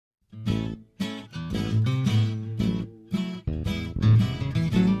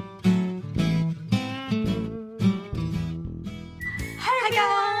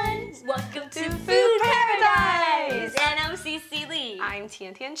I'm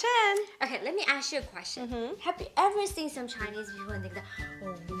Tian Tian Chen. Okay, let me ask you a question. Have you ever seen some Chinese people and think that,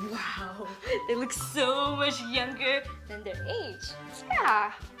 oh wow, they look so much younger than their age?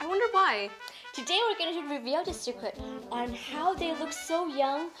 Yeah, I wonder why. Today we're going to reveal the secret on how they look so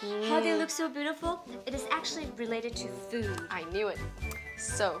young, how they look so beautiful. It is actually related to food. I knew it.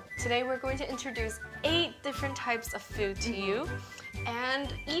 So today we're going to introduce 8 different types of food to you,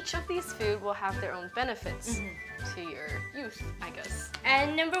 and each of these food will have their own benefits to your youth, I guess.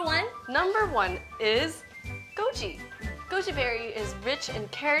 And number 1? Number 1 is Goji. Goji berry is rich in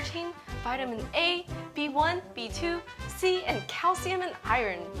carotene, vitamin A, B1, B2, C, and calcium and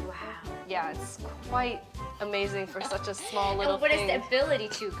iron. Wow. Yeah, it's quite amazing for such a small little and what thing. is the ability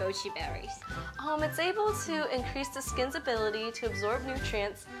to goji berries? It's able to increase the skin's ability to absorb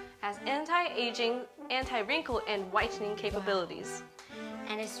nutrients, has anti-aging, anti-wrinkle, and whitening capabilities.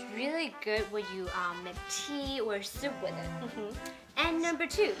 And it's really good when you make tea or soup with it. And number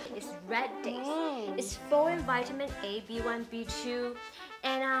 2 is red dates. It's full in vitamin A, B1, B2.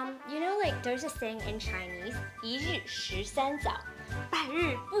 And you know, like there's a saying in Chinese, 一日食仨棗, 百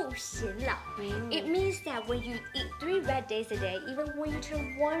日不顯老. It means that when you eat 3 red days a day, even when you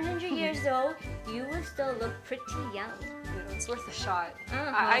turn 100 years old, you will still look pretty young. It's worth a shot.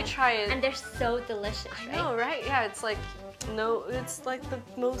 I try it. And they're so delicious, right? I know, right? Yeah, it's like the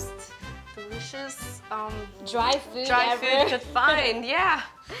most delicious dry food you could find. Yeah.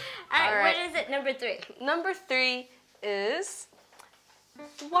 All right, what is it? Number 3. Number 3 is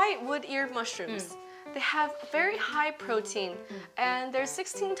white wood ear mushrooms. They have very high protein, and there's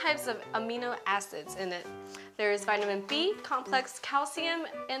 16 types of amino acids in it. There's vitamin B complex, calcium,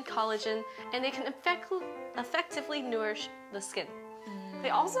 and collagen, and they can effectively nourish the skin. They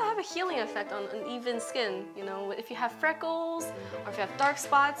also have a healing effect on uneven skin. You know, if you have freckles or if you have dark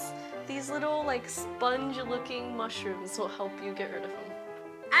spots, these little like sponge-looking mushrooms will help you get rid of them.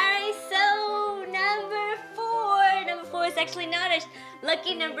 Alright, so number 4. Number 4 is actually not a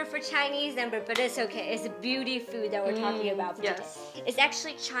lucky number for Chinese number, but it's okay. It's a beauty food that we're talking about for today. It's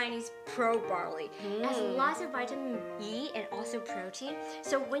actually Chinese pro barley. It has lots of vitamin E and also protein.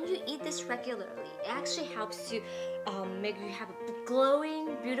 So when you eat this regularly, it actually helps to make you have a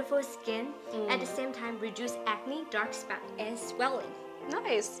glowing, beautiful skin. At the same time, reduce acne, dark spot, and swelling.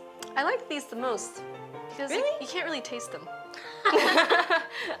 Nice. I like these the most because you can't really taste them.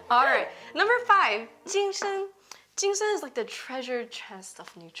 All right, number 5, ginseng. Ginseng is like the treasure chest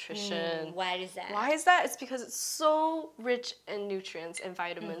of nutrition. Why is that? Why is that? It's because it's so rich in nutrients and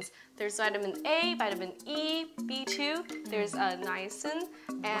vitamins. There's vitamin A, vitamin E, B2, there's niacin,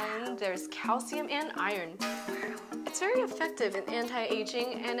 and there's calcium and iron. It's very effective in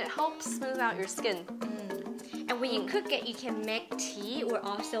anti-aging, and it helps smooth out your skin. And when you cook it, you can make tea or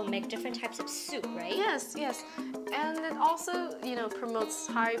also make different types of soup, right? Yes, yes. And it also, you know, promotes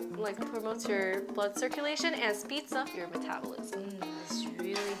your blood circulation and speeds up your metabolism. It's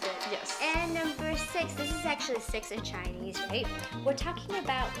really good. Yes. And number 6, this is actually 6 in Chinese, right? We're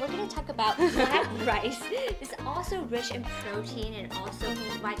going to talk about black rice. It's also rich in protein and also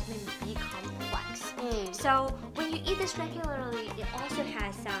vitamin B complex. So when you eat this regularly, it also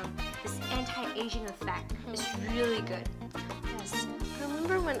has this anti-aging effect. It's really good. Yes. I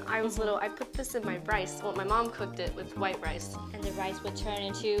remember when I was little, I put this in my rice. Well, my mom cooked it with white rice. And the rice would turn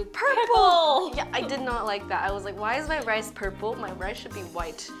into purple! Yeah, I did not like that. I was like, why is my rice purple? My rice should be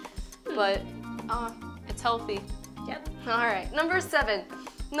white. But it's healthy. Yep. All right, number 7.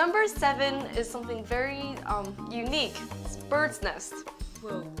 Number 7 is something very unique. It's bird's nest.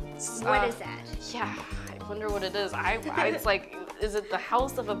 Whoa. What is that? Yeah, I wonder what it is. It's like, is it the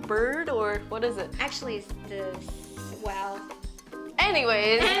house of a bird or what is it? Actually, it's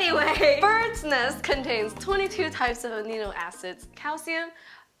Anyway, bird's nest contains 22 types of amino acids, calcium,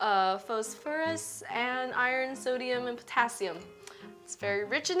 phosphorus, and iron, sodium, and potassium. It's very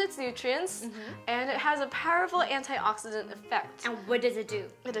rich in its nutrients, and it has a powerful antioxidant effect. And what does it do?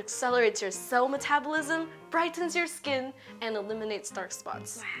 It accelerates your cell metabolism, brightens your skin, and eliminates dark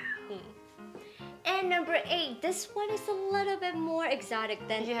spots. Wow. And number 8, this one is a little bit more exotic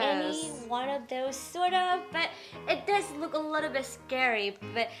than any one of those, sort of, but it does look a little bit scary.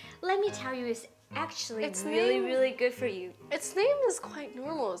 But let me tell you, it's actually really good for you. Its name is quite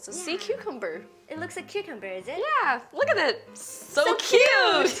normal. It's a sea cucumber. It looks like cucumber, is it? Yeah, look at it. So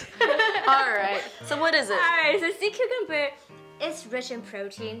cute. All right, so what is it? All right, so sea cucumber is rich in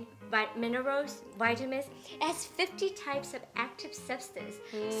protein, minerals, vitamins. It has 50 types of active substance.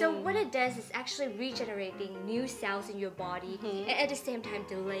 So what it does is actually regenerating new cells in your body and at the same time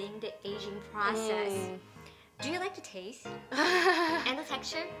delaying the aging process. Do you like the taste? And the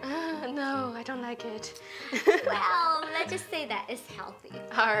texture? No, I don't like it. Well, let's just say that it's healthy.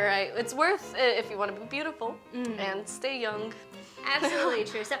 Alright, it's worth it if you want to be beautiful and stay young. Absolutely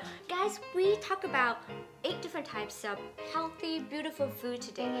true. So, guys, we talk about 8 different types of healthy, beautiful food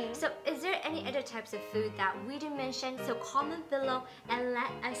today. So, is there any other types of food that we didn't mention? So, comment below and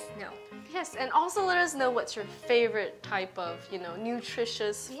let us know. Yes, and also let us know what's your favorite type of,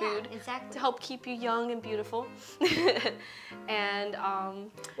 nutritious food exactly. to help keep you young and beautiful. And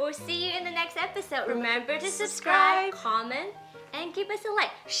we'll see you in the next episode. Remember to subscribe, comment, and give us a like.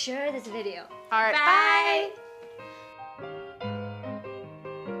 Share this video. All right, bye.